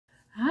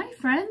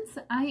friends,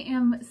 I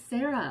am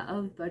Sarah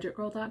of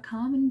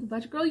budgetgirl.com and the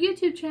Budget Girl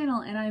YouTube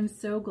channel, and I'm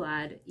so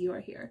glad you are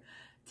here.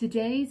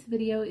 Today's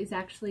video is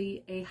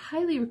actually a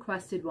highly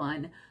requested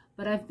one,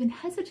 but I've been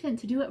hesitant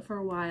to do it for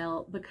a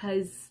while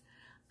because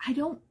I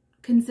don't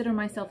consider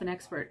myself an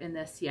expert in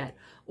this yet,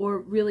 or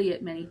really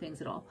at many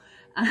things at all.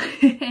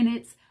 And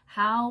it's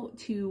how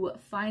to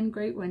find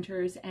great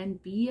renters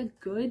and be a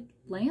good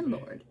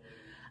landlord.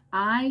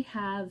 I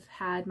have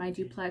had my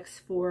duplex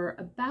for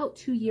about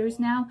 2 years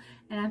now,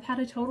 and I've had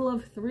a total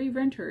of 3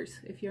 renters,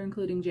 if you're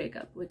including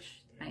Jacob,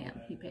 which I am,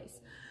 he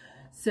pays.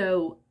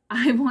 So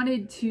I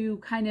wanted to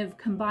kind of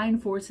combine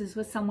forces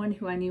with someone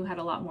who I knew had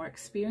a lot more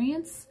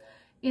experience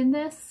in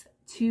this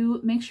to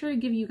make sure to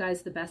give you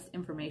guys the best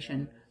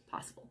information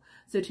possible.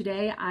 So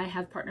today I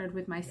have partnered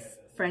with my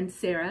friend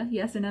Sarah,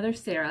 yes, another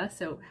Sarah,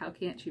 so how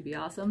can't she be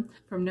awesome,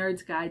 from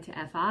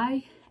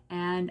NerdsGuideToFI.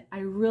 And I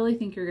really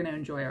think you're going to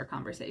enjoy our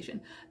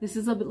conversation. This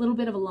is a little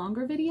bit of a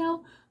longer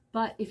video,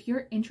 but if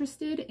you're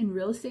interested in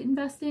real estate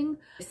investing,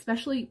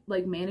 especially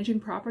like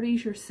managing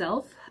properties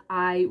yourself,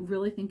 I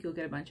really think you'll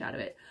get a bunch out of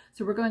it.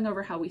 So we're going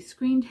over how we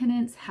screen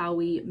tenants, how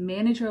we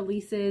manage our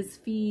leases,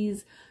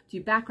 fees,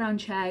 do background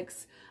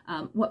checks,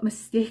 what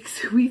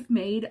mistakes we've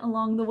made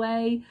along the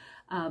way,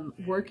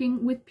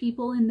 working with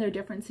people in their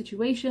different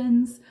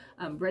situations,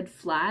 red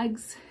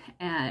flags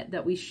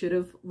that we should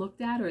have looked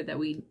at or that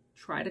we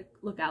try to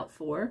look out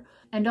for,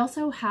 and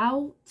also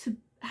how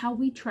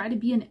we try to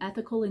be an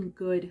ethical and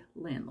good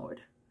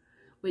landlord,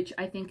 which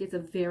I think is a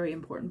very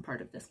important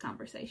part of this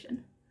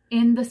conversation.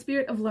 In the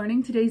spirit of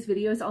learning, today's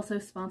video is also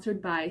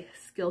sponsored by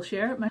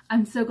Skillshare.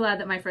 I'm so glad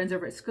that my friends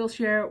over at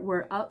Skillshare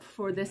were up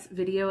for this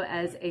video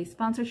as a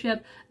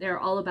sponsorship. They're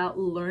all about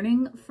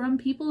learning from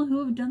people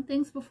who have done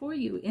things before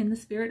you in the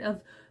spirit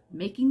of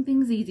making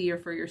things easier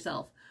for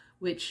yourself,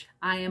 which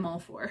I am all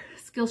for.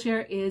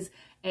 Skillshare is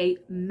a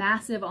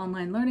massive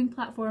online learning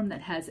platform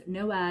that has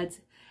no ads,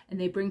 and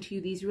they bring to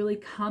you these really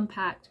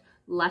compact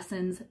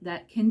lessons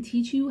that can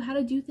teach you how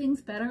to do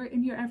things better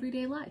in your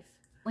everyday life.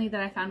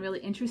 That I found really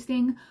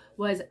interesting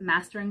was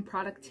Mastering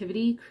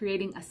Productivity,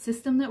 Creating a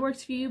System That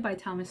Works for You by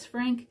Thomas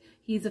Frank.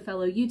 He's a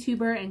fellow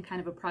YouTuber and kind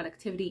of a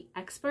productivity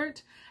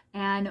expert.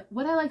 And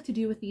what I like to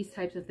do with these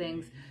types of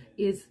things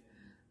is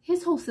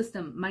his whole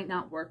system might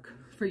not work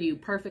for you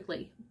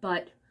perfectly,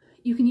 but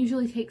you can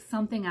usually take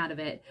something out of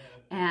it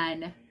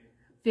and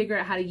figure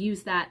out how to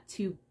use that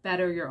to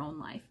better your own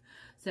life.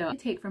 So what I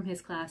take from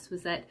his class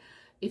was that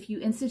if you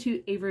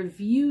institute a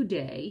review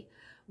day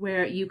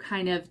where you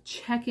kind of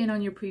check in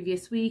on your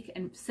previous week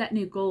and set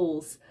new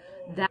goals,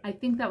 that I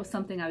think that was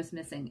something I was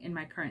missing in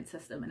my current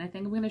system, and I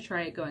think I'm going to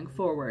try it going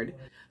forward.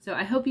 So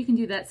I hope you can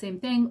do that same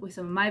thing with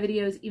some of my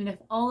videos. Even if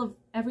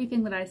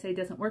everything that I say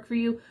doesn't work for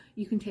you,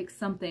 you can take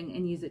something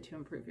and use it to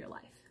improve your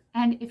life.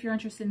 And if you're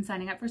interested in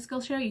signing up for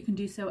Skillshare, you can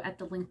do so at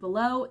the link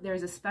below.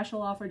 There's a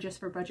special offer just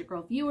for Budget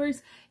Girl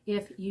viewers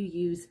if you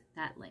use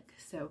that link.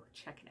 So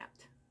check it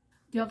out.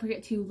 Don't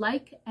forget to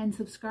like and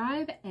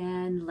subscribe,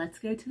 and let's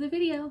go to the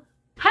video.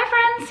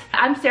 Hi friends,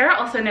 I'm Sarah,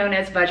 also known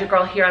as Budget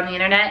Girl here on the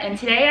internet, and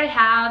today I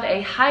have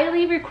a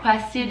highly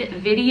requested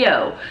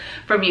video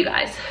from you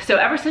guys. So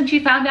ever since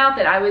you found out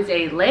that I was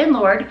a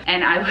landlord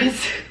and I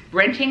was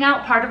renting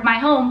out part of my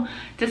home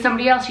to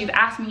somebody else, you've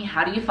asked me,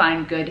 how do you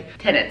find good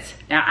tenants?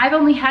 Now, I've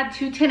only had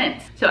 2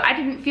 tenants, so I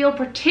didn't feel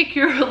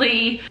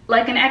particularly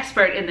like an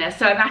expert in this.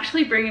 So I'm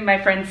actually bringing my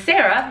friend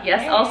Sarah,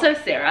 yes, also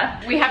Sarah.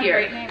 We have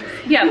here. Great names.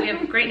 Yeah, we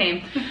have a great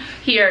name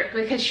here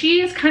because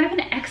she is kind of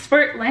an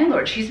expert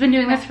landlord. She's been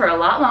doing this for a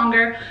lot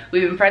longer.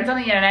 We've been friends on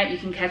the internet. You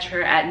can catch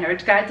her at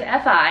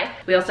NerdsGuideToFI.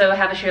 We also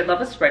have a shared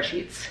love of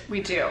spreadsheets.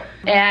 We do.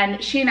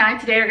 And she and I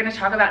today are gonna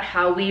talk about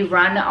how we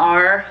run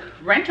our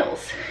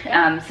rentals,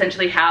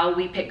 essentially how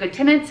we pick good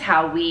tenants,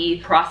 how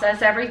we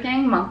process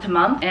everything month to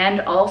month,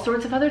 and all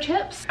sorts of other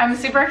tips. I'm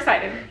super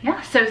excited.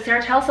 Yeah, so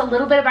Sarah, tell us a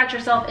little bit about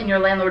yourself and your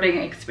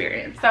landlording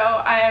experience. So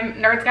I'm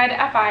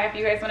NerdsGuideToFI if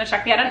you guys want to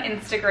check me out on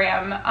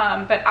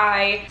Instagram.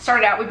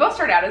 But we both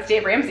started out as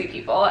Dave Ramsey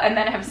people and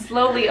then have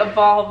slowly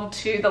evolved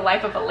to the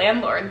life of a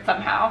landlord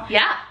somehow.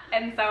 Yeah.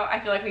 And so I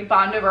feel like we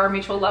bond over our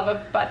mutual love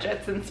of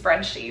budgets and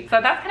spreadsheets.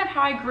 So that's kind of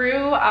how I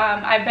grew.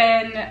 I've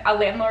been a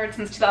landlord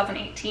since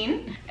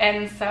 2018.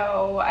 And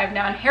so I've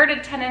now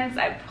inherited tenants,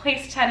 I've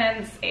placed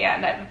tenants,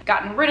 and I've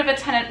gotten rid of a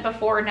tenant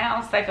before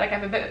now. So I feel like I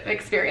have a bit of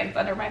experience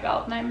under my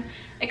belt, and I'm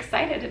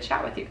excited to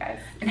chat with you guys.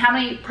 And how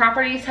many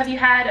properties have you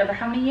had over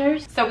how many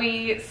years? So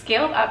we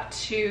scaled up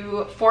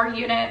to 4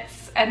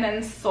 units and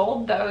then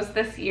sold those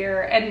this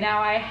year, and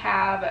now I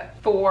have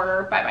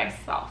 4 by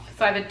myself.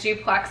 So I have a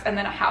duplex and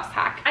then a house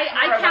hack.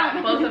 I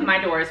count both of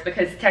my doors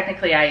because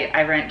technically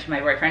I rent to my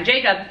boyfriend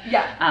Jacob.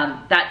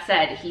 Yeah. That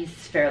said, he's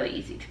fairly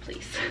easy to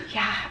please.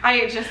 Yeah,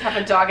 I just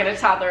have a dog and a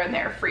toddler and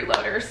they're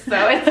freeloaders,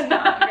 so it's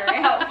not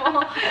very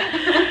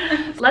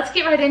helpful. Let's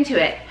get right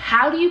into it.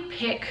 How do you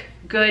pick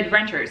good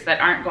renters that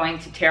aren't going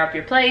to tear up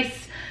your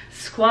place,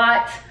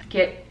 squat,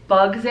 get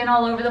bugs in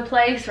all over the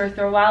place or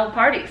throw wild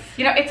parties.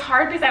 You know, it's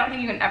hard because I don't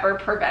think you can ever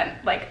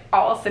prevent like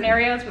all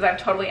scenarios, because I've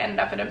totally ended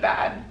up in a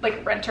bad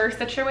like renter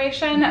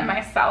situation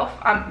myself.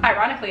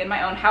 Ironically in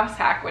my own house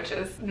hack, which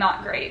is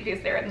not great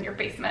because they're in your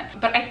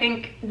basement. But I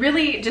think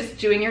really just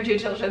doing your due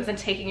diligence and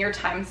taking your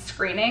time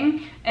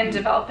screening and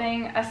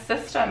developing a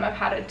system of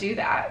how to do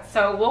that.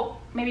 So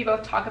we'll maybe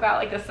both talk about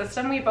like the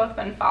system we've both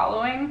been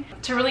following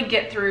to really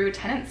get through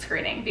tenant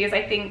screening, because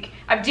I think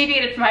I've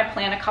deviated from my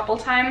plan a couple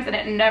times and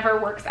it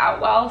never works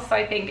out well. So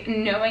I think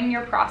knowing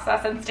your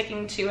process and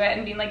sticking to it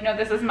and being like, no,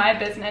 this is my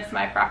business,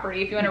 my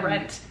property. If you want to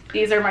rent,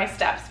 these are my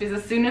steps, because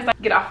as soon as I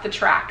get off the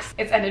tracks,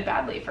 it's ended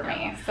badly for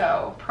me.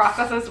 So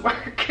processes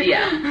work.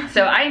 Yeah.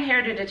 So I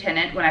inherited a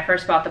tenant when I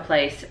first bought the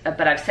place,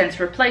 but I've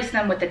since replaced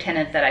them with the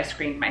tenant that I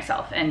screened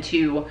myself. And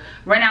to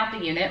rent out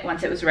the unit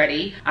once it was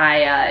ready,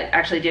 I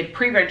actually did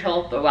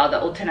pre-rental while the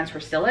old tenants were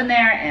still in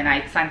there, and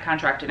I signed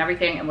contract and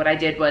everything. And what I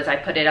did was I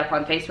put it up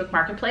on Facebook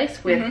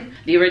Marketplace with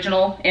the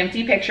original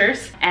empty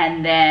pictures,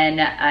 and then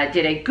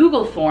did a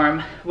Google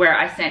form where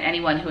I sent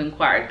anyone who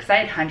inquired, because I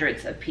had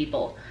hundreds of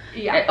people.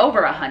 Yeah,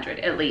 over 100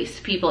 at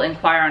least people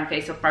inquire on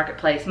Facebook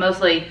Marketplace,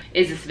 mostly,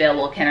 is this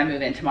available, can I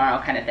move in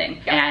tomorrow, kind of thing.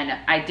 Yep. And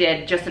I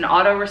did just an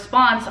auto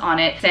response on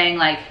it saying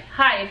like,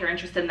 hi, if you're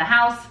interested in the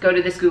house, go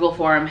to this Google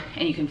form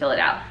and you can fill it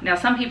out. Now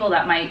some people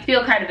that might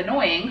feel kind of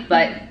annoying,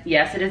 but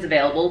yes, it is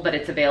available, but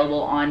it's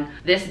available on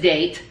this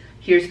date.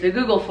 Here's the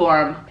Google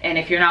form. And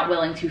if you're not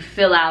willing to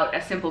fill out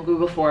a simple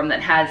Google form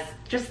that has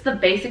just the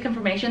basic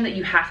information that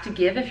you have to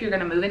give if you're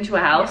gonna move into a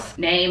house,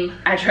 name,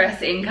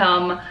 address,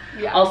 income,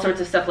 all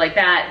sorts of stuff like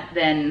that,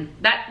 then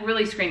that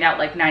really screened out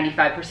like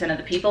 95% of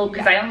the people,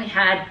 because I only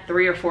had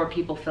 3 or 4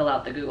 people fill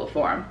out the Google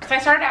form. So I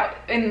started out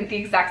in the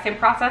exact same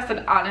process, and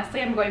honestly,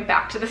 I'm going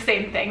back to the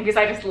same thing because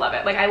I just love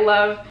it. Like I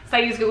love, so I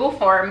use Google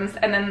Forms,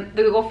 and then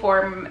the Google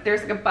form,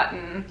 there's like a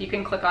button you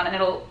can click on and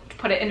it'll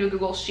put it into a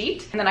Google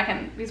sheet, and then I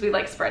can, because we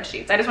like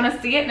spreadsheets, I just want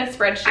to see it in a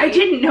spreadsheet. I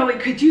didn't know it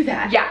could do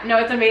that. Yeah, no,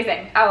 it's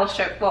amazing. I'll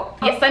show, well,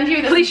 I'll send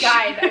you this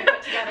guide I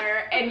put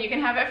together and you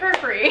can have it for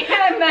free,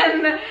 and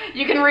then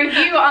you can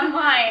review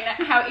online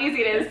how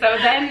easy it is. So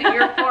then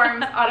your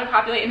forms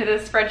auto-populate into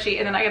this spreadsheet,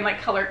 and then I can like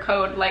color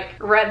code like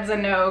red's a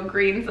no,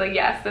 green's a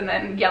yes, and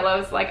then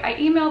yellow's like I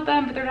emailed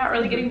them but they're not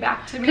really getting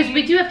back to me. Because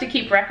we do have to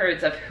keep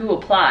records of who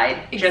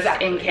applied, just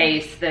in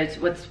case there's,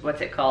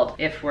 what's it called,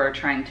 if we're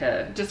trying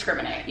to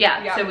discriminate.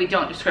 Yeah, so we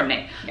don't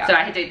discriminate. So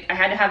I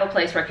had to have a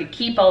place where I could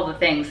keep all the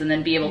things and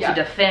then be able to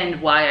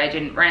defend why I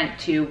didn't rent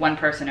to one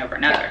person over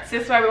another. So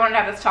this is why we wanted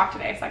to have this talk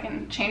today, so I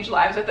can change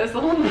lives with this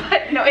little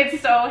bit. No,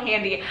 it's so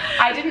handy.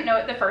 I didn't know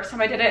it the first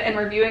time I did it, and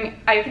reviewing,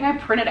 I think I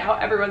printed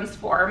out everyone's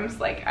forms,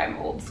 like I'm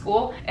old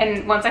school,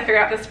 and once I figured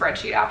out the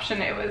spreadsheet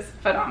option, it was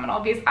phenomenal,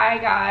 because I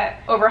got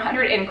over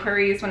 100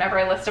 inquiries whenever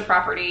I list a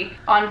property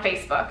on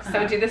Facebook.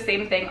 So do the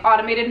same thing,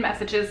 automated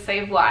messages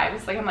save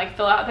lives. Like I'm like,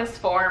 fill out this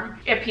form.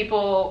 If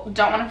people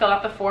don't want to fill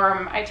out the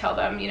form, I tell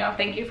them, you know,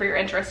 thank you for your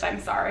interest, I'm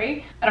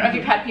sorry. I don't know if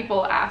you've had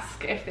people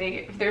ask if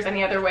there's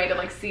any other way to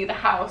like see the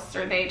house,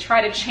 or they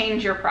try to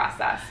change your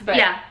process. But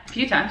yeah, a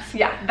few times.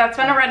 Yeah, that's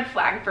been a red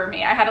flag for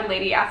me. I had a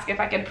lady ask if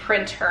I could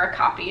print her a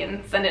copy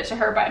and send it to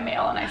her by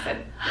mail, and I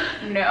said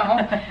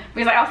no,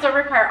 because I also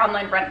require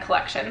online rent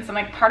collection. So I'm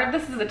like, part of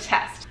this is a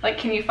test. Like,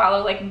 can you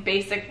follow like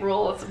basic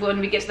rules when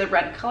we get to the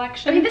rent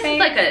collection? I mean, this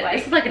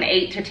is like an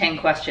 8 to 10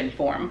 question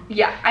form.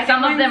 Yeah,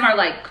 some of them are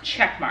like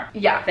check mark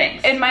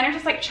things, and mine are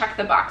just like check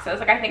the boxes.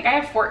 Like I think I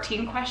have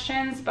 14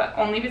 questions, but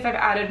only because I've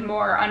added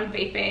more on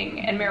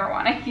vaping and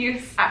marijuana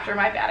use after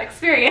my bad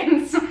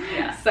experience.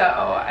 Yeah. So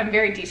I'm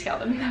very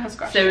detailed in those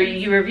questions. So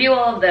you review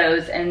all of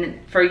those, and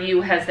for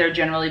you, has there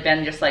generally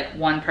been just like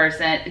one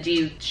person? Do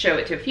you show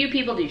it to a few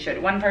people? Do you show it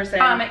to one person?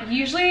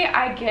 Usually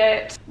I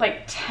get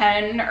like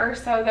 10 or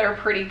so that are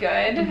pretty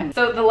good.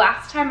 So the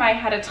last time I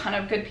had a ton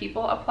of good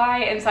people apply,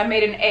 and so I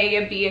made an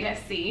A, a B, and a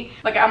C.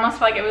 Like I almost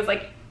felt like it was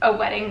like a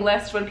wedding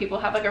list when people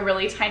have like a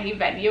really tiny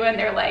venue and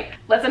they're like,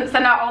 let's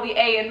send out all the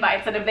A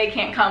invites, and if they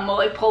can't come, we'll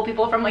like pull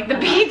people from like the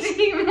B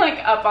team like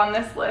up on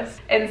this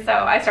list. And so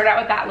I started out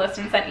with that list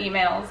and sent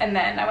emails, and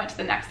then I went to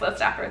the next list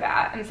after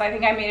that. And so I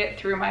think I made it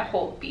through my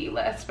whole B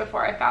list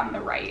before I found the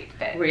right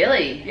fit.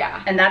 Really?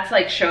 Yeah. And that's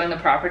like showing the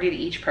property to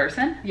each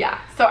person? Yeah.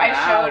 So I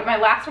showed, my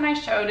last one I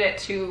showed it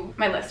to,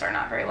 my lists are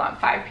not very long,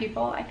 5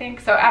 people I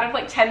think. So out of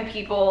like 10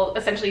 people,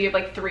 essentially you have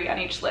like 3 on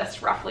each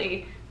list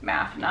roughly.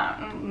 Math, not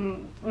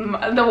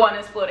the one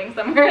is floating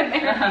somewhere in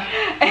there.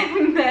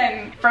 And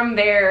then from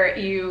there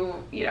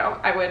you know,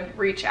 I would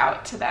reach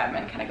out to them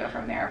and kind of go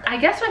from there. I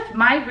guess with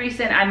my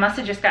recent, I must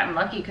have just gotten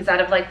lucky, because out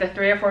of like the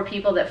 3 or 4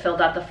 people that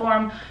filled out the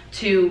form,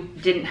 2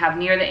 didn't have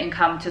near the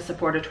income to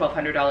support a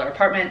 $1,200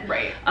 apartment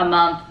a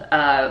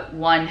month.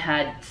 1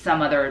 had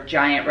some other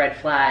giant red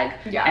flag,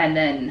 and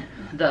then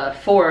the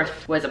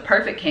 4th was a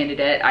perfect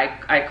candidate.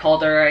 I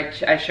called her,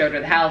 I showed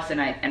her the house,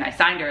 and I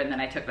signed her, and then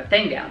I took the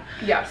thing down.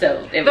 Yeah.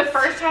 So the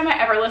first time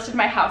I ever listed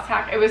my house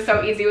hack, it was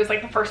so easy. It was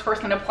like the first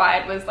person that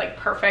applied was like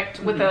perfect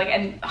with like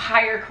a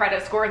higher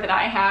credit score than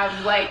I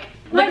have. Like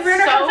Bruno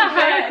has a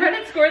higher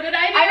credit score than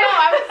I do. I know,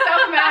 I was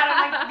so mad.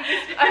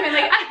 I'm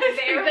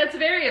like, that's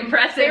very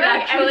impressive. They were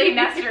like empty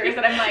nesters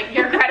that I'm like,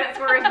 your credit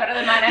score is better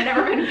than mine. I've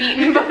never been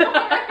beaten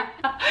before.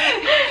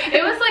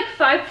 It was like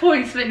 5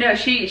 points, but no,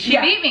 she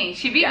beat me.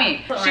 She beat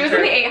me. She was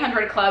in the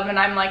 800 club, and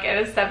I'm like, it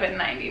is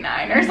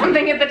 $7.99 or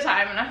something at the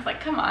time, and I was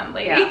like, come on,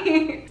 lady.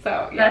 Yeah.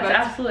 So yeah, that's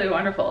absolutely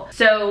wonderful.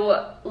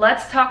 So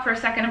let's talk for a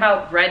second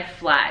about red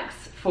flags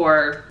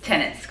for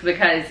tenants,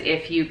 because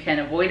if you can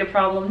avoid a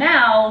problem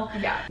now,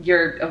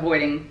 you're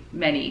avoiding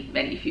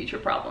many future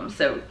problems.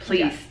 So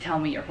please tell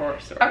me your horror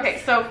stories.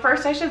 Okay, so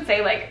first I should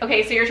say, like,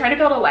 okay, so you're trying to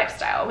build a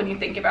lifestyle when you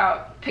think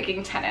about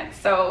picking tenants.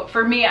 So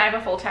for me, I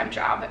have a full-time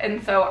job,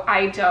 and so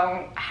I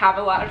don't have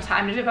a lot of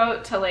time to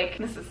devote to, like,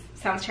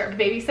 sounds terrible,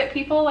 babysit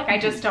people. Like, I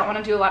just don't want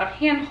to do a lot of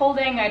hand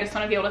holding. I just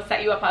want to be able to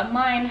set you up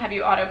online, have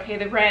you auto pay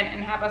the rent,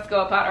 and have us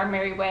go about our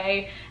merry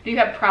way. If you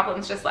have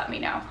problems, just let me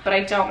know. But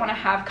I don't want to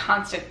have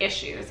constant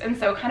issues. And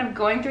so kind of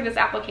going through this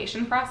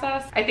application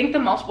process, I think the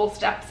multiple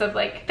steps of,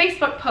 like,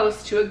 Facebook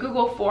post to a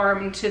Google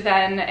form to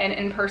then an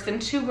in-person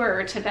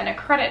tour to then a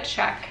credit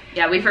check.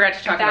 Yeah, we forgot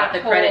to talk about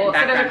the credit and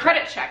background. So there's a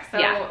credit check.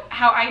 So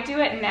how I do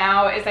it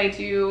now is I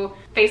do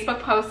Facebook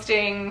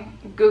posting,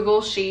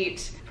 Google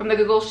Sheet. From the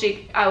Google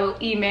Sheet, I will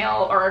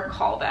email or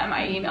call them.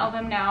 I email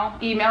them now.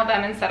 Email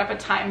them and set up a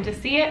time to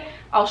see it.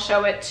 I'll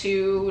show it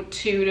to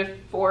 2 to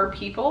 4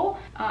 people.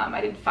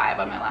 I did 5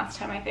 on my last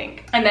time, I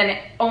think. And then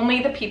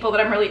only the people that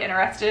I'm really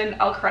interested in,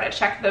 I'll credit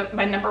check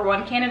my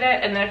 #1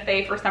 candidate. And then if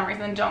they, for some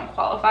reason, don't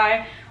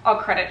qualify, I'll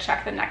credit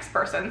check the next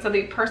person. So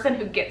the person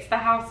who gets the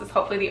house is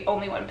hopefully the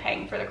only one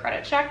paying for the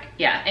credit check.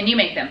 Yeah, and you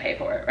make them pay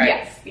for it, right?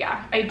 Yes,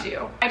 yeah, I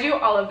do. I do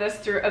all of this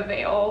through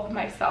Avail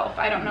myself.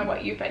 I don't know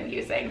what you've been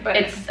using, but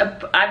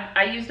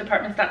I used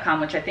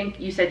apartments.com, which I think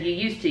you said you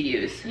used to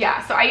use.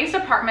 Yeah, so I used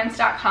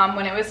apartments.com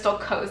when it was still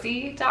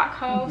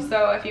cozy.co.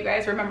 So if you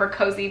guys remember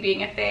cozy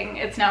being a thing,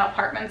 it's now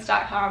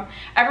apartments.com.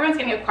 Everyone's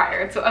getting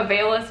acquired. So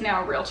Avail is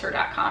now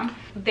realtor.com.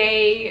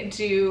 They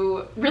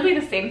do really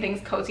the same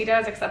things Cozy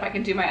does, except I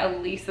can do my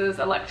leases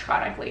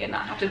electronically and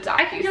not have to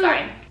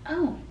DocuSign.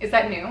 Oh. Is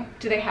that new?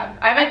 Do they have?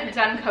 I haven't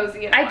done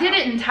Cozy in a while. I did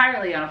it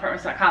entirely on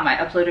apartments.com. I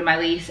uploaded my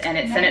lease and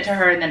it sent it to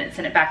her, and then it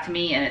sent it back to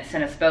me, and it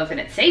sent us both, and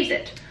it saves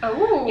it.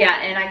 Oh.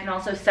 Yeah, and I can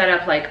also set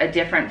up like a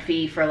different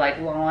fee for like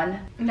lawn.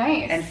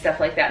 Nice. And stuff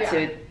like that.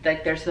 So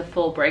like there's the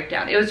full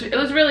breakdown. It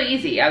was really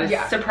easy. I was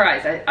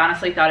surprised. I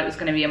honestly thought it was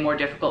going to be a more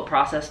difficult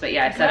process, but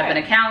yeah, I set up an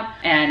account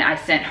and I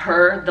sent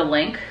her the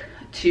link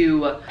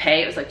to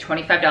pay. It was like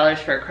 $25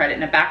 for a credit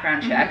and a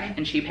background check,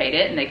 and she paid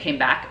it, and they came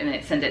back and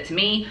it sent it to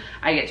me.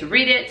 I get to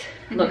read it,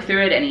 look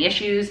through it, any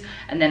issues,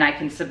 and then I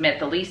can submit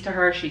the lease to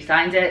her. She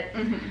signs it,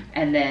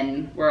 and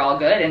then we're all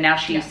good. And now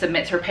she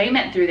submits her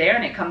payment through there,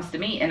 and it comes to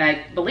me. And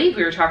I believe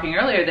we were talking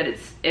earlier that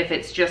if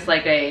it's just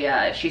like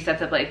a she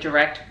sets up like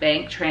direct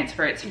bank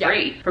transfer, it's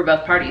free for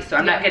both parties. So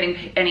I'm not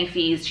getting any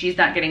fees, she's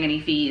not getting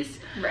any fees.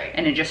 Right.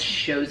 And it just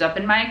shows up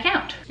in my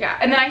account. Yeah,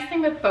 and the nice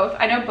thing with both,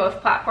 I know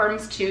both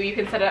platforms too, you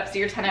can set it up so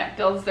your tenant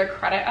builds their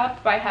credit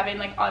up by having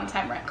like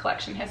on-time rent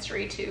collection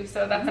history too.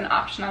 So that's an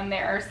option on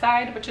their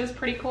side, which is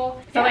pretty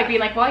cool. So like being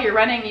like, while you're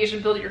running, you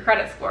should build your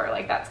credit score.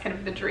 Like that's kind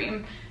of the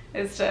dream,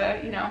 is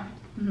to, you know,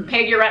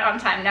 pay your rent on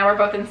time. Now we're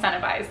both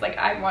incentivized. Like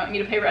I want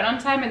you to pay rent on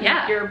time, and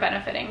you're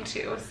benefiting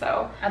too.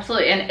 So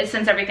absolutely. And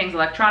since everything's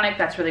electronic,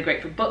 that's really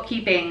great for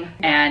bookkeeping,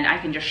 and I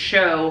can just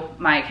show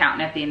my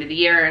accountant at the end of the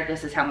year,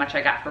 this is how much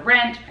I got for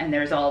rent, and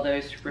there's all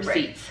those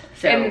receipts.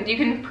 So, and you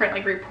can print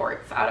like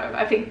reports out of,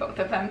 I think both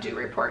of them do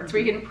reports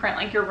where you can print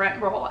like your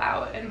rent roll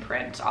out and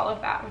print all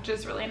of that, which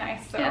is really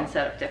nice. So and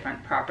set up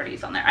different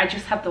properties on there. I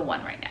just have the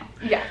one right now.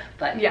 Yeah.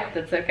 But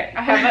that's okay.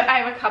 I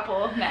have a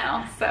couple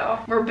now, so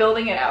we're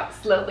building it out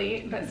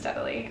slowly but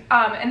steadily.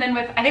 And then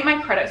I think my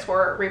credit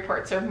score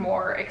reports are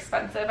more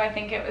expensive. I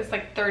think it was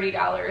like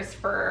 $30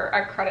 for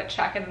a credit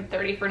check and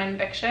 $30 for an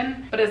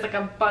eviction, but as like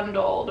a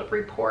bundled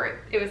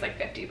report, it was like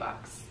 $50.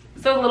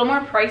 So a little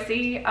more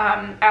pricey.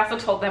 I also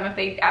told them if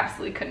they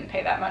absolutely couldn't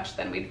pay that much,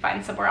 then we'd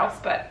find somewhere else,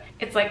 but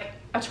it's like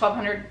a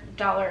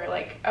 $1,200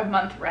 like a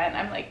month rent.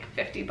 I'm like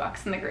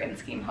 $50 in the grand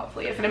scheme,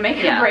 hopefully it's gonna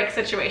make or break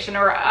situation,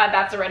 or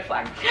that's a red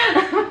flag.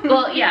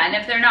 Well, yeah, and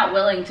if they're not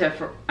willing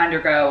to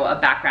undergo a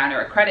background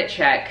or a credit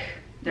check,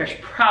 there's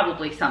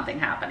probably something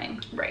happening.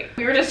 Right.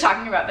 We were just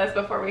talking about this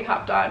before we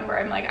hopped on, where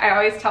I'm like, I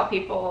always tell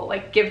people,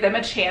 like, give them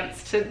a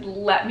chance to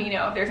let me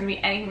know if there's gonna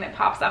be anything that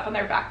pops up on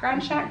their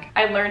background check.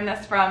 I learned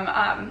this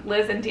from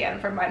Liz and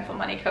Dan from Mindful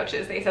Money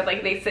Coaches. They said,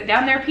 like, they sit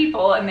down their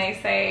people and they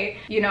say,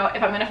 you know,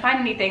 if I'm gonna find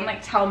anything,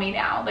 like, tell me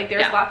now. Like,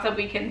 there's lots of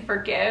we can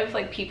forgive.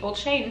 Like, people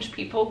change,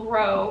 people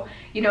grow.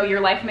 You know,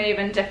 your life may have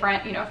been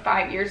different, you know,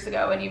 5 years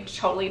ago, and you've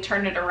totally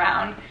turned it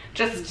around.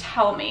 Just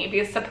tell me,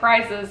 because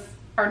surprises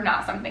are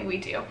not something we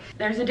do.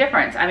 There's a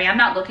difference. I mean, I'm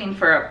not looking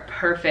for a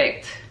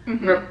perfect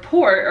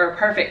report or a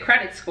perfect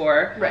credit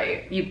score.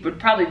 Right. You would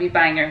probably be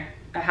buying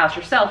a house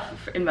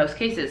yourself in most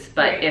cases,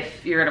 but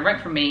if you're gonna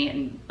rent from me,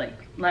 and like,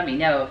 let me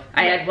know.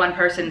 I had one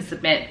person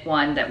submit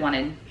one that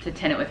wanted to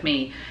tenant with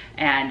me,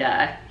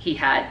 and he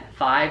had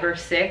 5 or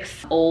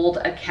 6 old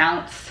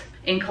accounts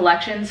in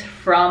collections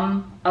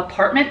from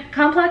apartment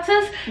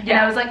complexes. And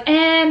I was like,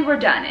 and we're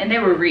done. And they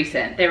were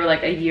recent. They were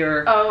like a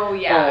year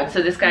old.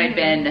 So this guy had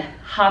been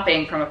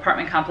hopping from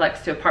apartment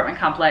complex to apartment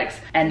complex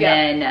and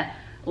then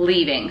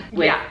leaving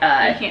with you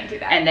can't do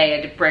that. And they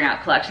had to bring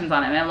out collections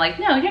on him. And I'm like,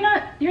 no,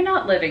 you're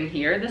not living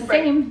here. The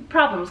same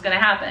problem's gonna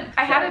happen.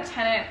 I had a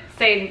tenant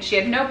say she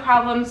had no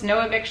problems,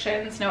 no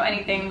evictions, no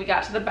anything. We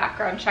got to the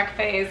background check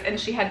phase and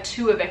she had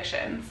 2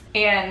 evictions.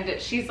 And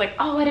she's like,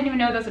 oh, I didn't even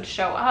know those would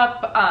show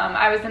up.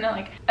 I was in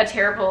a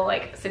terrible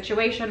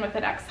situation with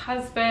an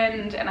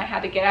ex-husband and I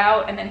had to get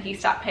out, and then he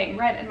stopped paying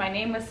rent and my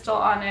name was still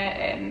on it,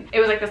 and it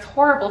was like this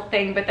horrible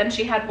thing. But then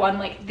she had one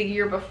like the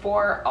year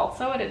before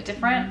also at a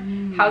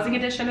different housing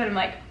edition, and I'm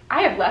like,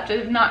 I have left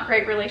a not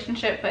great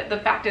relationship, but the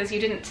fact is you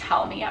didn't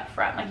tell me up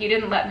front. Like, you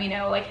didn't let me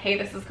know, like, hey,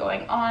 this is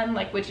going on.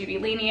 Like, would you be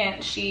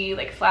lenient? She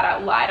like flat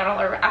out lied on all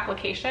her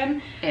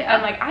application.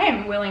 And like, I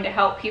am willing to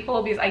help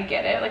people because I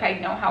get it. Like, I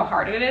know how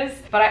hard it is,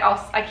 but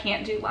I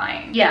can't do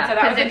lying. Yeah, so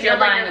that was if you're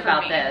lying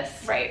about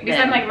this. Right, because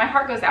I'm like, my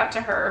heart goes out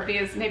to her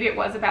because maybe it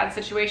was a bad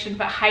situation,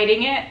 but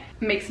hiding it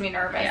makes me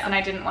nervous, and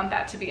I didn't want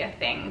that to be a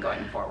thing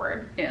going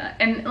forward. Yeah,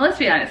 and let's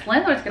be honest,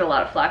 landlords get a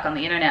lot of flack on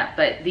the internet,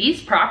 but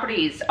these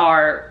properties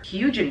are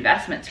huge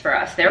investments for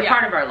us. They're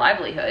part of our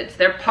livelihoods.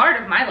 They're part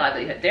of my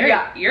livelihood.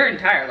 They're your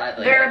entire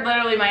livelihood. They're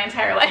literally my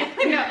entire life.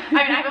 I mean,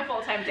 I have a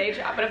full-time day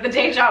job, but if the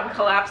day job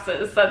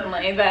collapses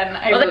suddenly, then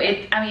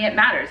it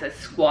matters. A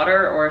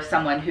squatter or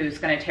someone who's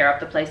going to tear up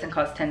the place and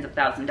cause tens of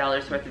thousands of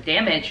dollars worth of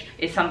damage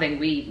is something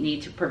we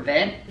need to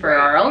prevent for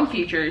our own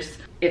futures,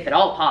 if at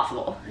all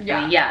possible.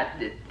 I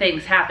mean,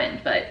 things happen,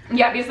 but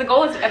because the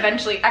goal is to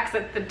eventually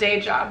exit the day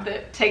job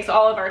that takes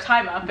all of our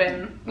time up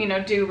and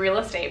do real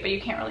estate, but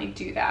you can't really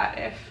do that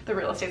if the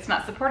real estate's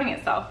not supporting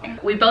itself.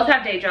 We both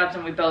have day jobs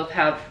and we both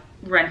have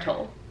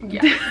rental.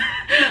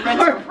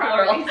 Rental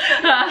plural.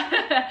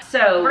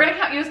 So we're gonna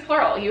count you as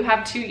plural. You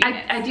have 2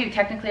 units. I do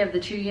technically have the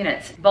 2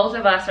 units. Both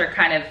of us are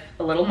kind of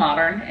a little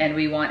modern and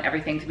we want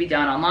everything to be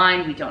done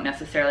online. We don't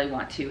necessarily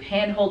want to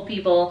handhold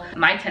people.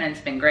 My tenant's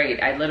been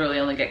great. I literally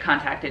only get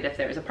contacted if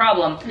there's a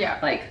problem.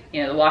 Like,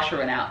 the washer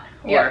went out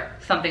or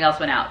something else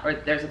went out or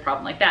there's a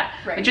problem like that,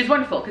 which is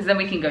wonderful because then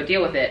we can go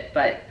deal with it.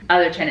 But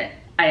other tenant,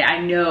 I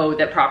know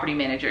that property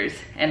managers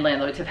and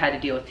landlords have had to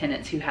deal with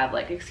tenants who have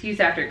like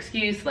excuse after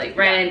excuse, late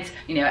rent,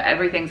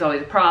 everything's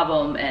always a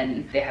problem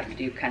and they have to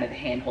do kind of the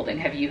hand holding.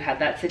 Have you had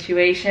that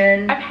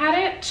situation? I've had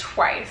it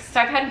twice.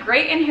 So I've had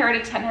great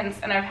inherited tenants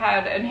and I've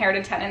had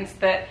inherited tenants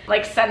that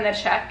like send the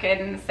check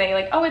and say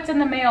like, oh, it's in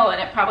the mail,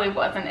 and it probably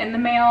wasn't in the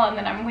mail, and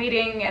then I'm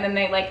waiting, and then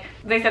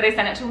they said they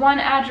sent it to one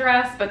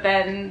address, but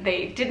then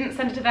they didn't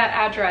send it to that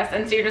address,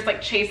 and so you're just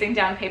like chasing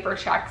down paper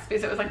checks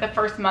because it was like the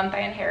first month I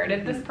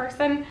inherited this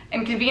person,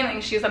 and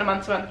conveniently she was on a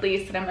month-to-month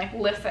lease, and I'm like,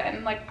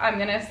 listen, like I'm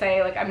gonna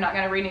say like I'm not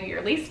gonna renew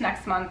your lease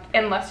next month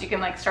unless you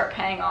can like start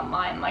paying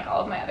online like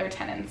all of my other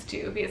tenants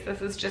do, because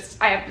this is just,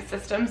 I have the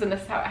systems and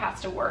this is how it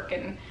has to work.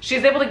 And she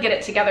was able to get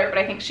it together, but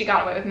I think she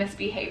got away with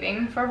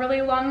misbehaving for a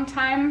really long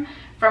time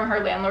from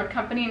her landlord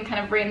company and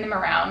kind of ran them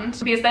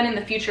around, because then in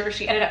the future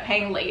she ended up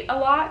paying late a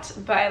lot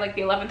by like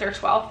the 11th or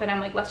 12th, and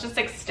I'm like, let's just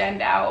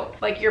extend out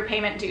like your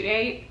payment due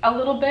date a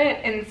little bit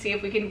and see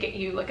if we can get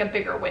you like a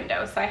bigger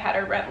window. So I had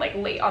her rent like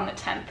late on the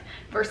 10th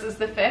versus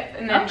the 5th,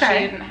 and then she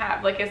didn't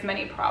have like as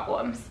many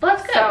problems. Well,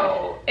 that's good.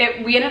 So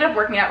we ended up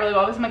working out really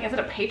well because I'm like, is it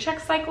a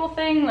paycheck cycle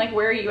thing? Like,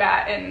 where are you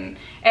at? And it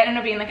ended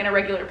up being like an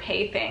irregular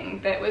pay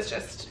thing that was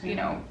just,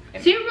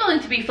 so you're willing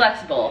to be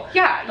flexible.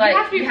 Yeah, you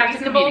have to be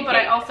reasonable, but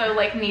I also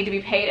like need to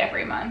be paid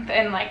every month,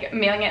 and like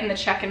mailing it in the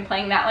check and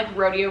playing that like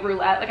rodeo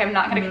roulette. Like, I'm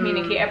not going to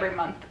communicate every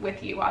month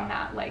with you on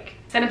that. Like,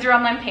 send it through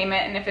online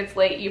payment, and if it's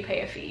late, you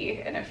pay a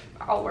fee, and if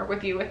I'll work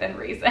with you within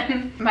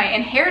reason. My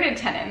inherited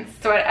tenants,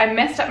 so I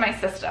messed up my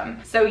system.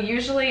 So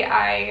usually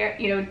I,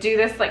 do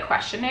this like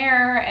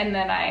questionnaire, and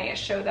then I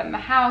show them the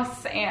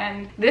house,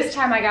 and this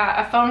time I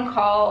got a phone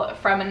call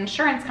from an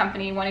insurance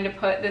company wanting to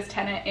put this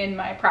tenant in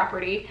my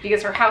property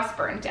because her house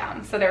burned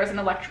down. So there was an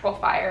electrical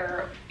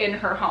fire in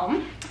her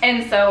home,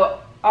 and so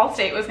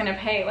Allstate was gonna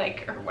pay,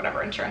 like, or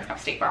whatever insurance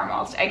company, State Farm,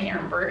 Allstate, I can't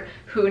remember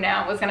who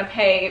now, was gonna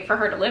pay for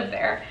her to live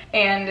there.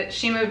 And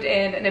she moved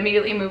in and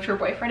immediately moved her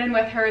boyfriend in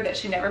with her that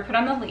she never put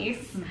on the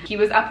lease. He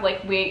was up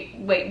like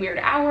weird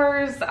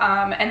hours,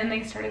 and then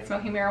they started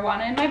smoking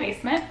marijuana in my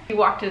basement. He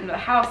walked into the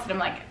house and I'm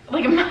like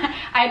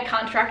I had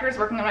contractors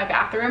working on my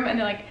bathroom, and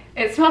they're like,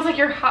 it smells like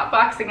you're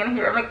hotboxing in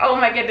here. I'm like, oh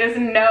my goodness,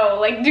 no,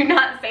 like, do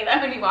not say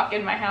that when you walk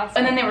in my house.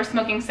 And then they were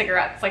smoking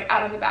cigarettes like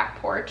out on the back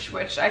porch,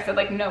 which I said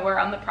like, nowhere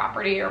on the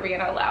property are we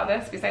gonna allow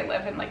this, because I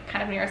live in like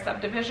kind of near a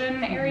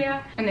subdivision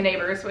area, and the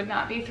neighbors would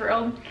not be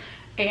thrilled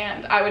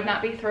and I would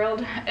not be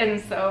thrilled. And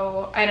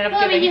so I ended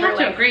up giving you her, have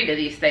to agree to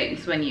these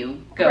things when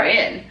you go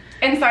in.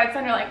 And so I'd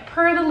send her like,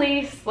 per the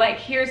lease, like,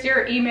 here's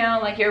your email,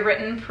 like your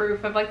written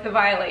proof of like the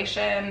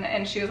violation.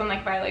 And she was on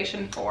like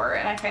violation 4,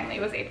 and I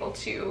finally was able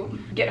to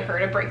get her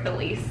to break the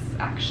lease.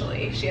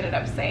 Actually, she ended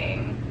up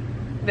saying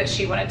that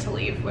she wanted to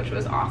leave, which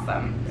was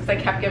awesome because I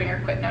kept giving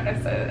her quit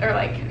notices or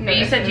like notices. But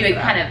you said you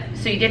had kind of,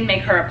 so you didn't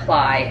make her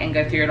apply and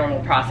go through your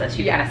normal process.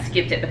 You kind of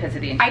skipped it because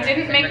of the insurance. I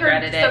didn't make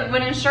her, so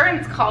when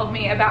insurance called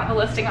me about the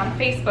listing on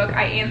Facebook,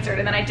 I answered,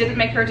 and then I didn't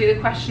make her do the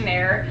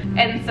questionnaire.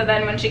 And so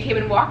then when she came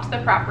and walked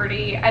the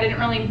property, I didn't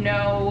really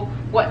know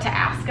what to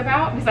ask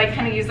about because I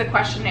kind of use the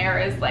questionnaire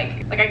as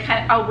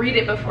I'll read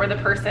it before the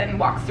person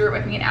walks through it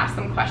with me and ask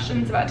them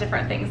questions about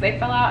different things they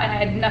fill out, and I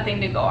had nothing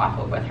to go off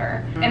of with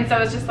her. And so it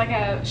was just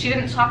like she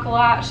didn't talk a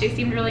lot. She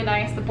seemed really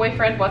nice. The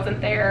boyfriend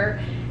wasn't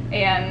there,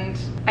 and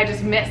I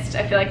just missed,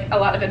 I feel like, a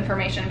lot of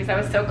information because I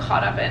was so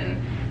caught up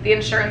in the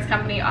insurance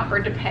company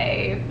offered to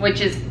pay,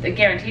 which is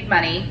guaranteed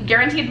money,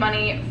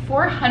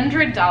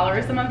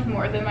 $400 a month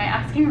more than my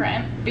asking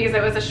rent because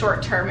it was a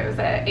short term. It was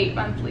an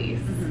 8-month lease.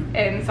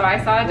 And so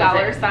I saw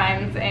dollar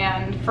signs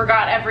and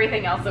forgot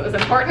everything else that was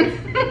important.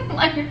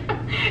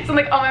 So I'm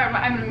like, oh my,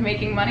 I'm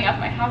making money off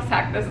my house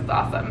hack. This is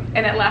awesome.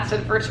 And it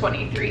lasted for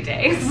 23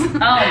 days. Oh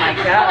my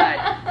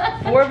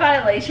God. 4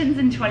 violations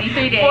in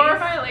 23 days. 4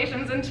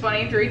 violations in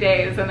 23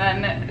 days. And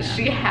then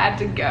she had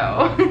to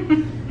go.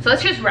 So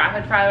let's just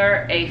rapid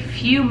fire a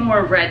few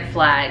more red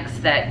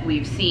flags that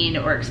we've seen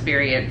or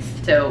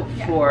experienced. So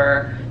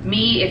for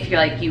me, if you're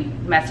like, you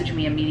message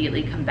me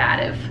immediately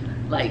combative,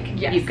 like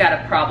you've got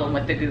a problem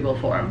with the Google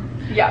form.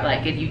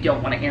 Like, and you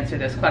don't want to answer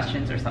those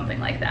questions or something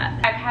like that.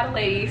 I've had a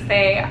lady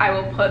say, I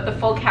will put the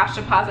full cash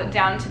deposit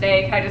down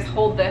today. Can I just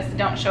hold this?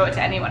 Don't show it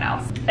to anyone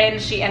else.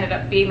 And she ended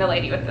up being the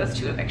lady with those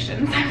 2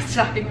 evictions I was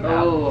talking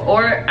about. Oh,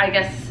 or I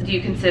guess, do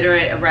you consider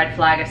it a red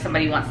flag if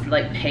somebody wants to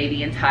like pay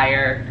the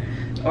entire,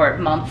 or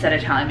months at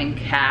a time in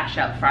cash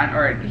up front,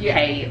 or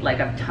pay like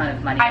a ton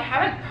of money? I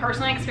haven't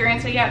personally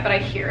experienced it yet, but I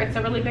hear it's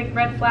a really big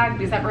red flag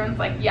because everyone's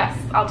like, yes,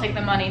 I'll take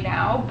the money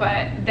now,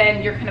 but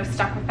then you're kind of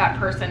stuck with that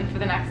person for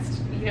the next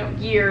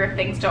year if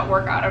things don't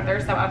work out, or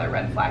there's some other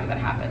red flag that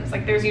happens.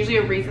 Like, there's usually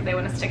a reason they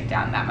want to stick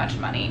down that much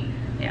money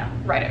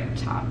right at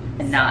the top.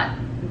 And not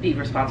be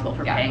responsible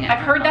for paying it. I've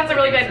heard that's a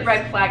really big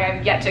red flag.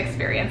 I've yet to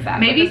experience that.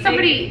 Maybe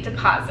somebody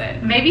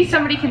deposit. Maybe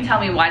somebody can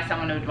tell me why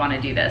someone would want to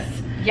do this.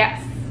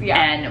 Yes.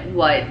 And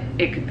what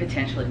it could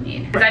potentially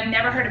mean. Because I've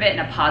never heard of it in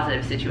a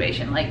positive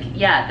situation. Like,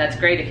 yeah, that's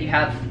great if you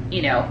have,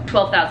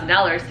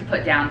 $12,000 to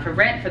put down for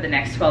rent for the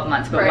next 12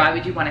 months, but why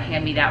would you want to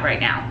hand me that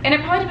right now? And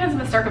it probably depends on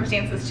the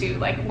circumstances too.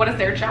 Like, what is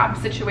their job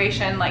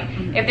situation? Like,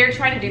 if they're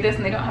trying to do this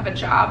and they don't have a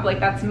job, like,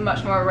 that's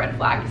much more a red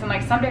flag. Because I'm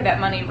like, someday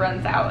that money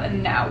runs out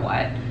and now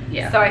what?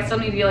 So I still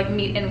need to like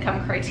meet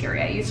income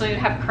criteria. You still need to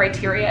have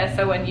criteria,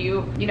 so when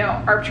you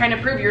are trying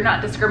to prove you're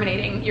not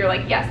discriminating, you're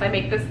like, yes, I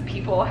make this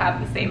people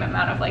have the same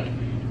amount of like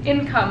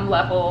income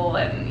level,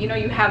 and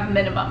you have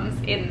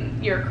minimums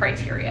in your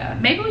criteria.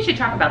 Maybe we should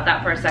talk about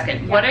that for a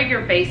second. What are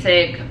your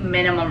basic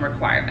minimum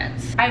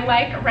requirements? I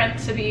like rent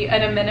to be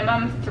at a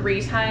minimum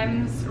 3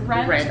 times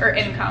rent. Or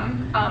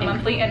income,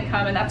 monthly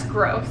income, and that's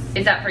gross.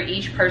 Is that for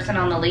each person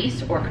on the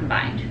lease or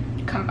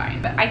combined?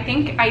 Combined. But I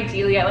think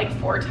ideally I like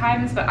 4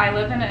 times, but I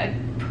live in a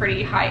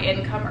pretty high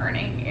income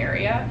earning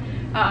area.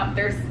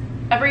 There's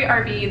every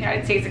RV in the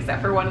United States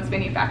except for one is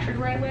manufactured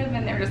where I live,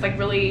 and they're just like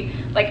really,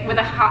 like with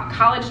a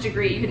college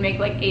degree you can make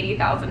like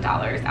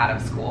 $80,000 out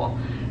of school.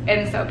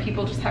 And so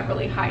people just have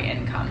really high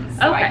incomes.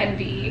 So I can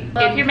be,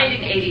 if you're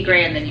making 80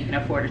 grand, then you can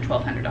afford a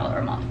 $1,200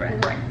 a month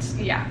rent. Right,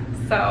 yeah.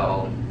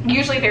 So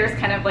usually there's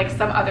kind of like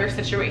some other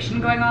situation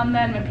going on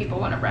then when people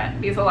want to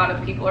rent, because a lot of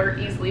the people are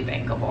easily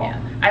bankable.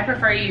 I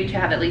prefer you to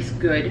have at least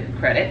good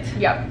credit.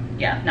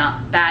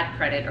 Not bad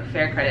credit or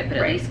fair credit, but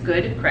at least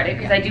good credit,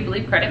 because I do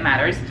believe credit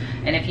matters.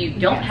 And if you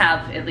don't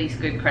have at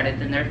least good credit,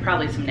 then there's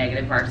probably some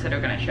negative marks that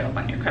are going to show up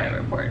on your credit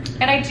report.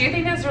 And I do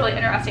think that's really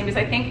interesting, because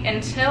I think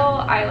until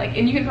I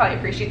and you can probably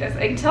appreciate this,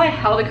 until I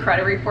held a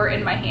credit report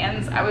in my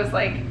hands, I was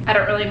like, I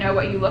don't really know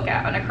what you look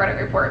at on a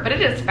credit report, but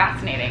it is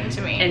fascinating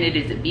to me. And it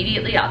is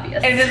immediately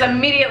obvious. It is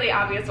immediately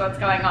obvious what's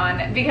going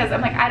on, because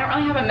I'm like, I don't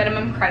really have a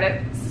minimum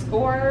credit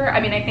score. I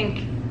mean, I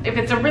think if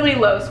it's a really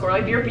low score,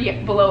 like if you're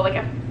below like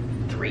a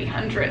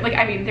 300, like,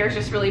 I mean, there's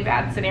just really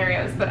bad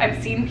scenarios, but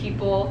I've seen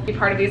people be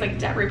part of these like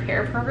debt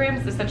repair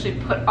programs, essentially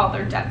put all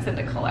their debts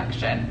into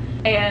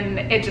collection, and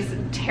it just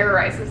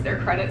terrorizes their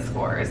credit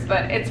scores.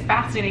 But it's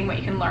fascinating what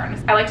you can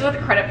learn. I like to look at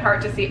the credit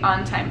part to see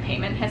on-time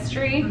payment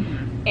history,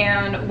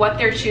 and what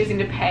they're choosing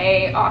to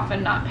pay off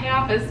and not pay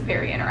off is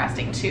very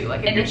interesting too.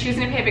 Like, if you're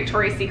choosing to pay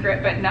Victoria's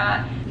Secret but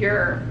not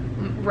your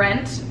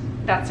rent,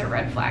 that's a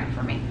red flag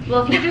for me.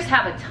 Well, if you just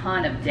have a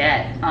ton of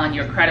debt on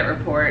your credit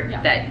report,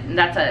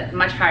 that's a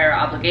much higher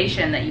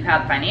obligation that you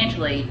have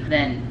financially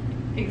than.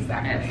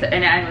 Exactly.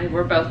 And I mean,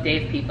 we're both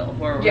Dave people.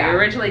 We're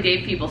originally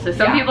Dave people, so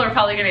some people are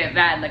probably going to get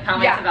mad in the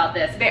comments about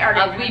this. They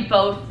are. We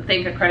both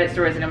think a credit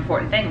score is an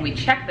important thing, and we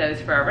check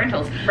those for our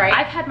rentals.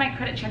 I've had my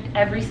credit checked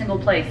every single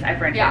place I've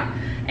rented.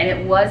 And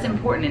it was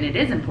important, and it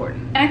is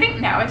important. And I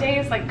think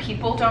nowadays, like,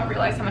 people don't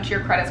realize how much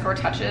your credit score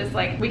touches.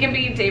 Like, we can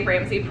be Dave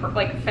Ramsey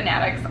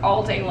fanatics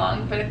all day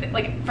long, but if,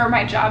 like, for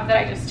my job that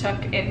I just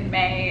took in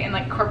May in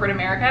like corporate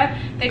America,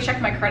 they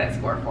checked my credit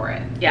score for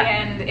it.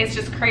 And it's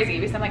just crazy,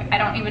 because I'm like, I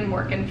don't even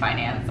work in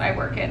finance. I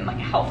work in like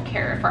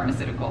healthcare,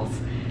 pharmaceuticals.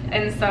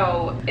 And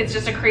so it's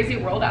just a crazy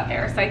world out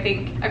there. So I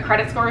think a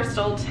credit score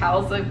still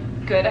tells a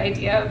good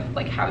idea of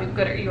like how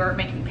good you are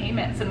making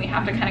payments, and we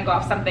have to kind of go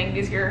off something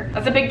because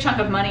that's a big chunk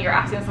of money you're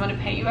asking someone to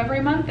pay you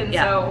every month, and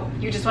so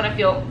you just want to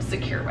feel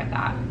secure with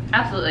that.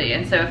 Absolutely.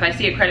 And so if I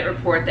see a credit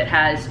report that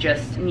has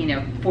just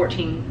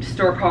 14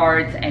 store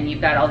cards, and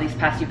you've got all these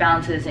past due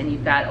balances, and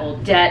you've got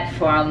old debt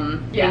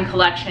from in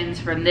collections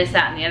from this,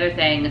 that, and the other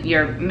thing,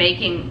 you're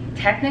making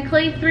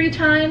technically 3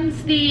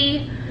 times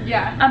the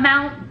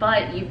amount,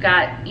 but you've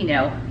got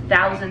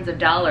thousands of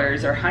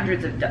dollars or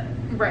hundreds of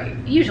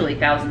usually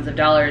thousands of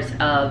dollars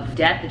of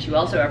debt that you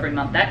also every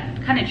month.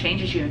 That kind of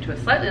changes you into a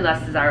slightly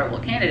less desirable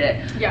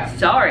candidate.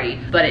 Sorry,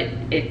 but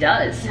it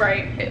does.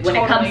 When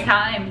it comes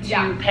time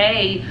to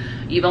pay,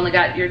 you've only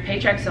got, your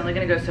paycheck's only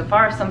going to go so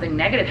far. If something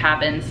negative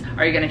happens,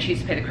 are you going to choose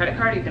to pay the credit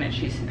card? Are you going to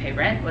choose to pay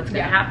rent? What's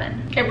going to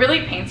happen? It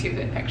really paints you a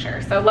good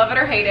picture. So love it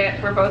or hate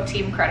it, we're both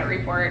team credit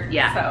report.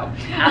 So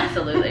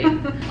absolutely.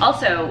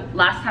 Also,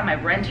 last time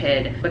I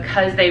rented,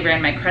 because they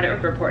ran my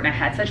credit report and I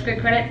had such good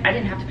credit, I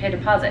didn't have to pay a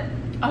deposit.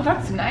 Oh,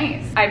 that's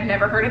nice. I've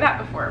never heard of that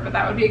before, but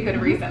that would be a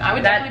good reason. I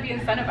would definitely be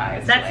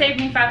incentivized. That saved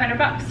me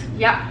 $500.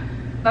 Yeah,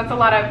 that's a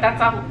lot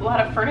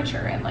of furniture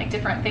and like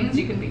different things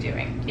you can be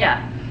doing.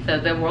 So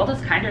the world is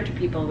kinder to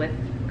people with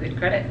good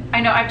credit.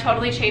 I know, I've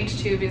totally changed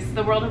too, because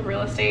the world of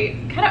real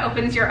estate kind of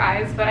opens your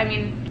eyes, but I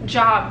mean,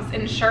 jobs,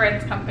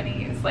 insurance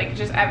companies, like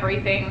just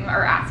everything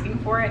are asking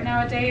for it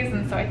nowadays,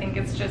 and so I think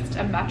it's just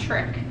a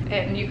metric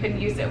and you can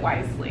use it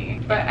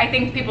wisely. But I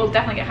think people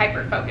definitely get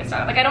hyper focused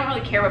on it. Like, I don't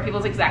really care what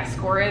people's exact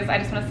score is, I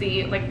just want to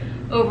see like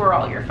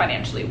overall you're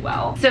financially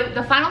well. So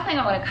the final thing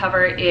I want to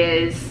cover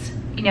is,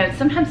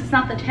 sometimes it's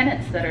not the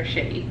tenants that are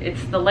shitty,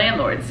 it's the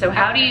landlords. So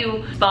how do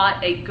you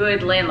spot a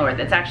good landlord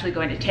that's actually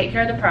going to take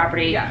care of the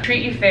property,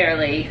 treat you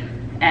fairly,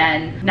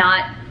 and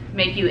not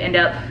make you end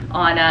up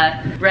on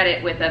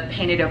Reddit with a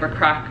painted over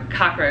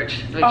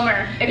cockroach?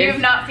 Omer, if you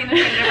have not seen the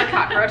painted over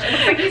cockroach, it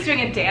looks like he's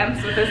doing a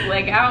dance with his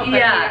leg out, but he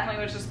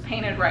definitely was just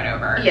painted right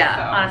over.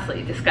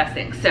 Honestly,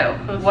 disgusting. So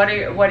what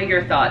are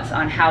your thoughts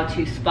on how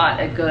to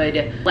spot a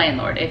good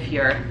landlord if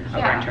you're a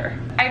renter?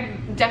 I've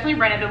definitely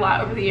rented a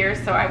lot over the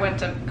years. So I went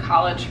to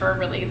college for a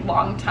really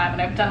long time,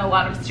 and I've done a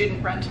lot of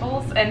student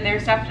rentals, and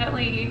there's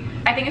definitely,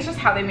 I think it's just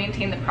how they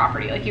maintain the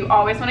property. Like, you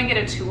always want to get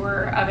a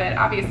tour of it,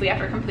 obviously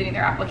after completing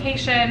their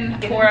application.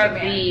 Tour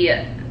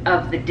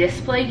of the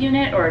display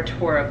unit, or a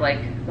tour of like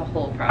the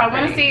whole property?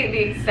 I want to see the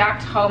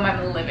exact home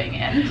I'm living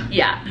in.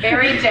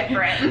 Very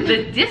different.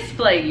 The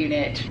display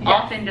unit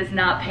often does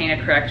not paint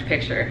a correct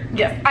picture.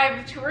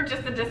 I've toured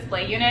just the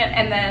display unit,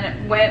 and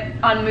then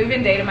went on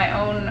move-in day to my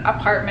own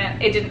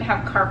apartment. It didn't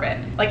have carpet.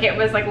 Like, it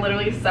was like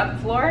literally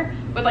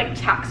subfloor with like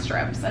tack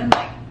strips, and I'm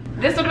like,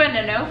 this would have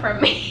been a no from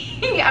me.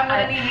 I'm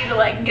gonna need you to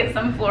like get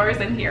some floors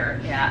in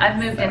here. I've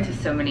moved into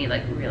so many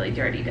like really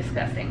dirty,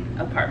 disgusting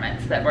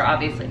apartments that were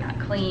obviously not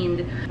cleaned.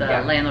 The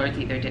landlords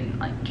either didn't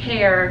like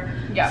care.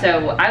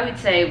 So I would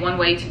say one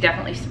way to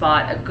definitely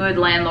spot a good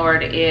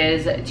landlord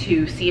is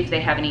to see if they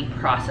have any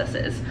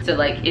processes. So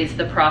like, is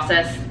the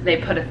process,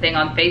 they put a thing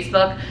on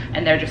Facebook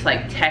and they're just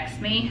like,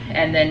 text me,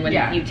 and then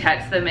when you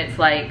text them, it's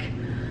like,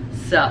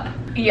 sup.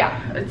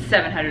 It's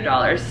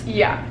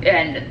 $700.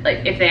 And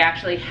like, if they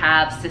actually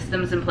have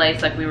systems in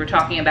place, like we were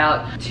talking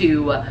about,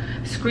 to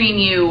screen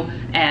you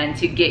and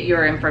to get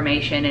your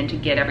information and to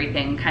get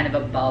everything kind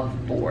of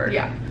above board.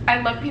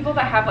 I love people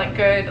that have like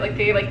good, like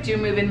they like do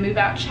move in, move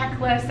out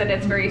checklists, and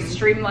it's very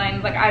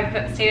streamlined. Like,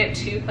 I've stayed at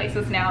 2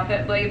 places now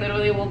that like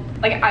literally will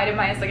like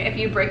itemize, like, if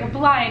you break a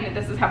blind,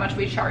 this is how much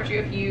we charge you.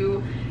 If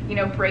you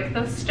break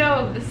the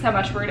stove, this is how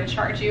much we're going to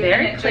charge you.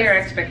 Very clear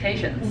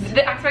expectations.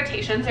 The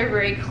expectations are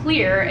very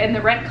clear, and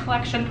the rent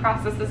collection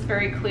process is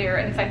very clear.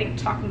 And so I think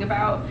talking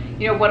about,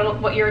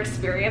 what your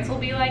experience will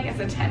be like as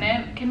a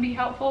tenant can be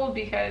helpful,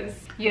 because,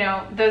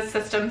 those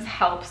systems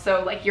help.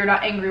 So like, you're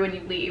not angry when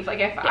you leave. Like,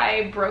 if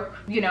I broke,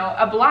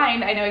 a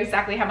blind, I know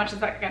exactly how much is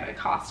that going to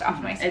cost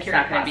off my security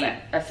deposit. It's not going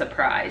to be a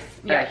surprise,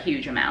 a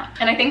huge amount.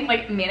 And I think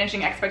like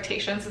managing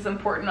expectations is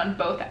important on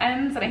both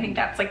ends. And I think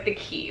that's like the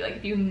key. Like,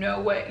 if you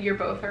know what you're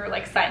both are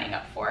like signing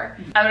up for.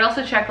 I would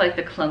also check like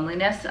the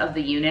cleanliness of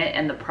the unit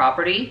and the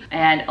property,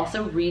 and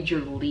also read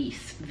your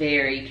lease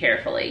very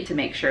carefully to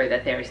make sure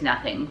that there's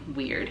nothing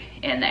weird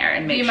in there,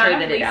 and make sure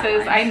that it outlines. The amount of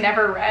leases I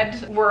never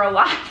read were a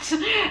lot,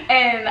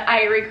 and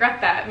I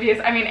regret that, because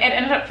I mean, it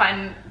ended up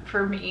fine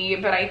for me,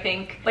 but I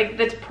think like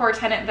the poor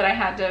tenant that I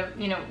had to,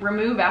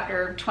 remove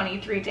after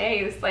 23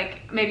 days,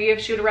 like, maybe if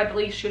she would have read the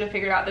lease, she would have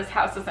figured out this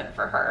house isn't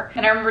for her.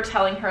 And I remember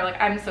telling her,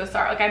 like, I'm so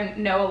sorry, like, I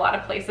know a lot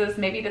of places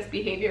maybe this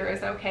behavior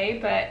is okay,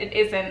 but it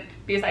isn't,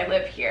 because I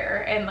live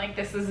here, and like,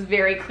 this is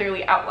very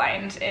clearly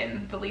outlined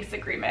in the lease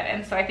agreement.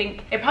 And so I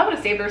think it probably would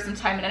have saved her some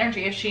time and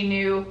energy if she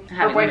knew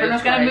her boyfriend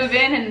was going to move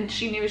in, and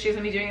she knew she was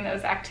going to be doing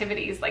those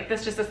activities. Like,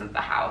 this just isn't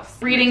the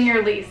house. Reading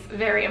your lease,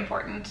 very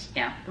important.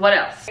 What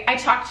else? I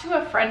talked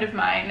to a friend of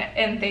mine,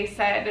 and they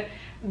said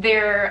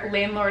their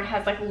landlord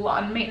has like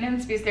lawn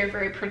maintenance because they're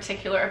very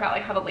particular about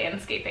like how the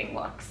landscaping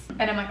looks.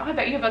 And I'm like, oh, I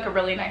bet you have like a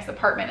really nice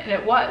apartment. And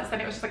it was. And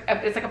it was just like,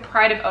 it's like a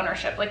pride of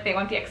ownership. Like they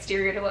want the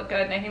exterior to look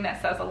good. And I think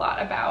that says a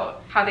lot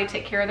about how they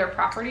take care of their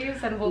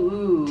properties and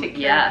will take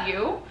care of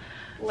you.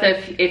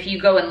 Like, so if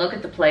you go and look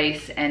at the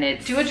place and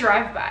it's... Do a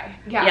drive-by.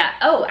 Yeah.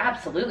 Oh,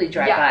 absolutely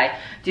drive-by.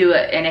 Do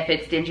it. And if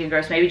it's dingy and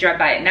gross, maybe drive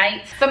by at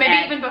night. So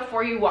maybe even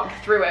before you walk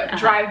through it,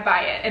 drive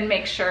by it and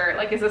make sure,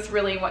 like, is this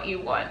really what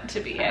you want to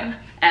be in?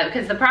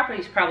 Because the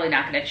property's probably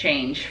not going to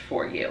change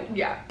for you.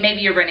 Yeah.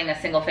 Maybe you're renting a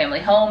single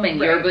family home and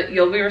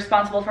you'll be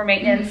responsible for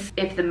maintenance.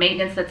 If the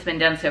maintenance that's been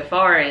done so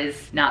far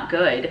is not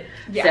good,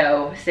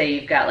 so say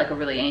you've got like a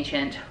really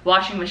ancient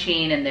washing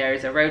machine and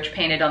there's a roach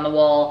painted on the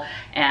wall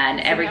and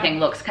everything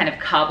looks kind of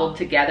cobbled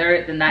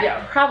together, then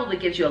that probably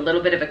gives you a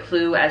little bit of a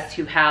clue as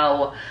to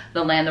how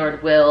the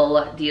landlord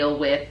will deal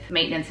with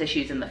maintenance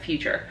issues in the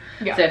future.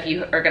 So if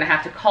you are going to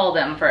have to call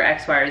them for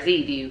X, Y, or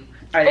Z,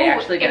 are they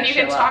actually going to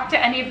show up? If you can talk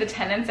to any of the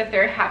tenants, if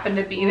they happen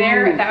to be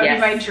there, that would be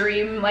my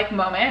dream like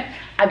moment.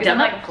 I've done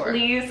that before.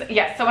 Please,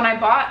 so when I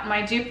bought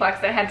my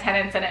duplex that had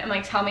tenants in it, and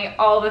like tell me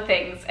all the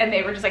things, and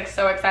they were just like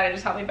so excited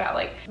to tell me about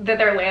like that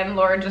their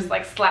landlord just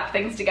like slapped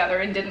things together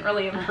and didn't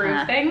really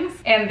improve things,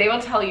 and they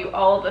will tell you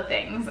all the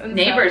things. And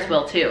neighbors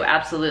will too,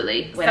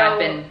 absolutely. When I've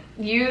been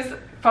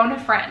phone a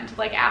friend,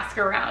 like ask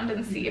around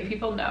and see if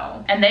people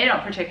know. And they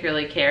don't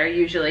particularly care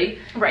usually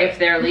if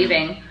they're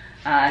leaving.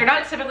 They're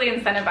not typically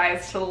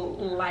incentivized to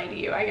lie to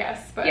you, I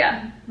guess, but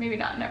maybe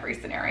not in every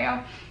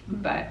scenario.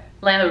 But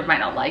landlord might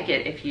not like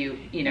it if you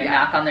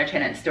knock on their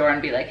tenant's door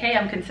and be like, hey,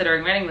 I'm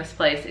considering renting this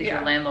place. Is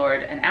your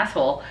landlord an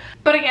asshole?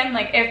 But again,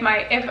 like if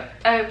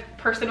a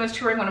person was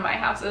touring one of my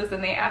houses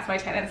and they asked my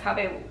tenants how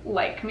they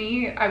like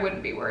me, I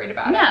wouldn't be worried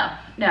about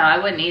it. No, I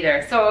wouldn't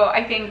either. So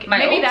I think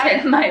my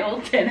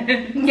old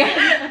tenant.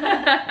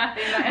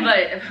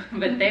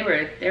 but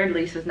their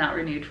lease was not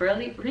renewed for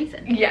a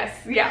reason.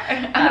 Yes,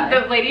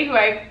 the lady who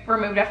I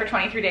removed after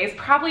 23 days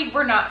probably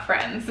were not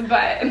friends,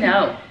 but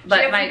no.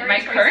 But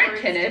my current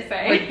tenant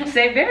would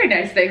say very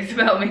nice things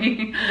about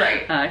me,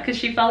 because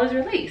she follows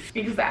her lease.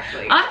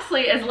 Exactly.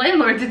 Honestly, as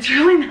landlords, it's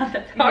really not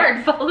that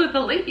hard. Follow the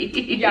lease.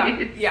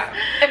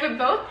 If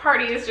both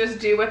parties just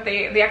do what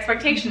the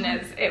expectation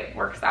is, it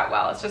works out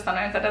well. It's just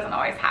sometimes that doesn't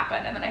always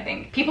happen, and then I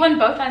think people on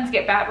both ends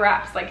get bad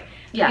raps. Like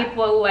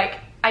people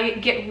I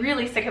get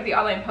really sick of the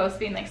online posts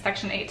being like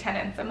Section 8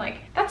 tenants. I'm like,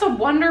 that's a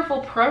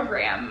wonderful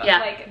program.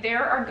 Like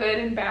there are good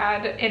and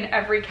bad in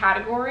every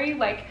category.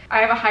 Like I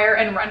have a higher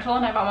end rental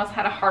and I've almost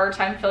had a harder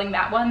time filling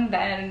that one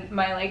than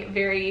my like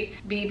very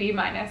BB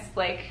minus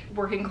like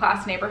working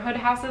class neighborhood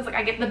houses. Like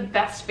I get the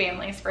best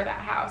families for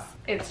that house.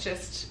 It's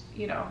just,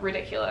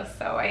 ridiculous.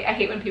 So I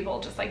hate when people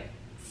just like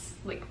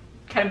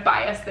kind of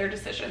bias their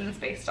decisions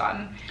based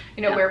on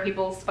where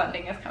people's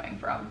funding is coming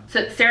from.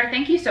 So Sarah,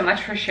 thank you so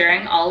much for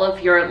sharing all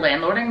of your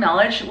landlording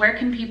knowledge. Where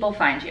can people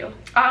find you?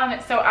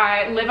 So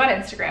I live on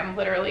Instagram.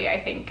 Literally,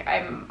 I think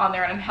I'm on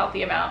there an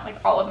unhealthy amount.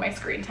 Like all of my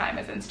screen time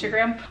is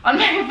Instagram on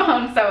my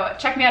phone. So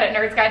check me out at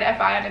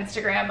NerdsGuideToFI on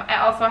Instagram. I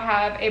also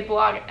have a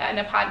blog and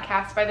a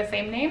podcast by the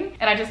same name.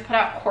 And I just put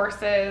out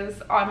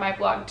courses on my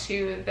blog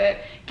too that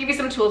give you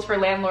some tools for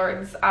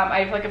landlords. I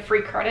have like a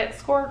free credit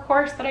score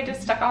course that I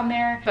just stuck on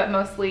there, but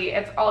mostly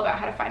it's all about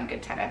how to find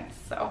good tenants.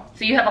 So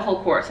you have a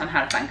whole course on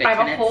how to find good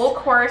tenants? I have a whole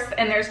course,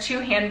 and there's 2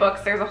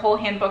 handbooks. There's a whole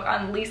handbook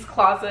on lease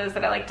clauses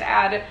that I like to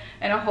add,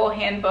 and a whole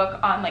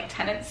handbook on like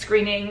tenant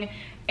screening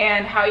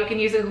and how you can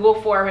use a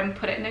Google form and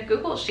put it in a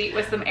Google sheet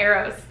with some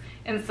arrows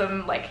and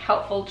some like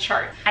helpful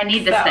charts. I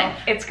need this thing.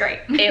 It's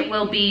great. It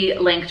will be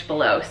linked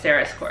below,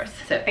 Sarah's course.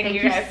 So thank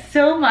you guys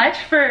so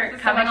much for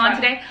coming on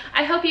today.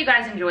 I hope you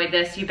guys enjoyed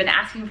this. You've been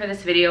asking for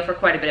this video for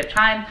quite a bit of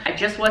time. I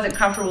just wasn't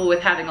comfortable with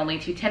having only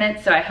 2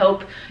 tenants, so I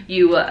hope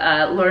you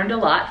learned a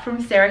lot from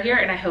Sarah here,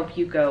 and I hope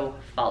you go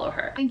follow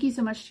her. Thank you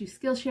so much to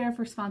Skillshare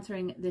for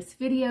sponsoring this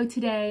video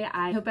today.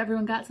 I hope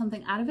everyone got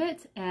something out of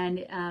it,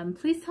 and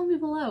please tell me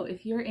below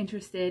if you're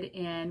interested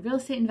in real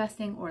estate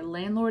investing or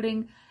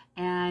landlording.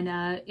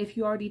 And if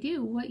you already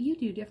do, what you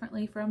do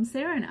differently from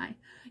Sarah and I.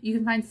 You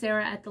can find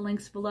Sarah at the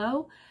links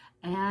below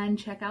and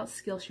check out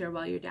Skillshare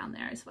while you're down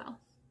there as well.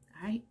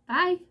 All right,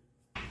 bye.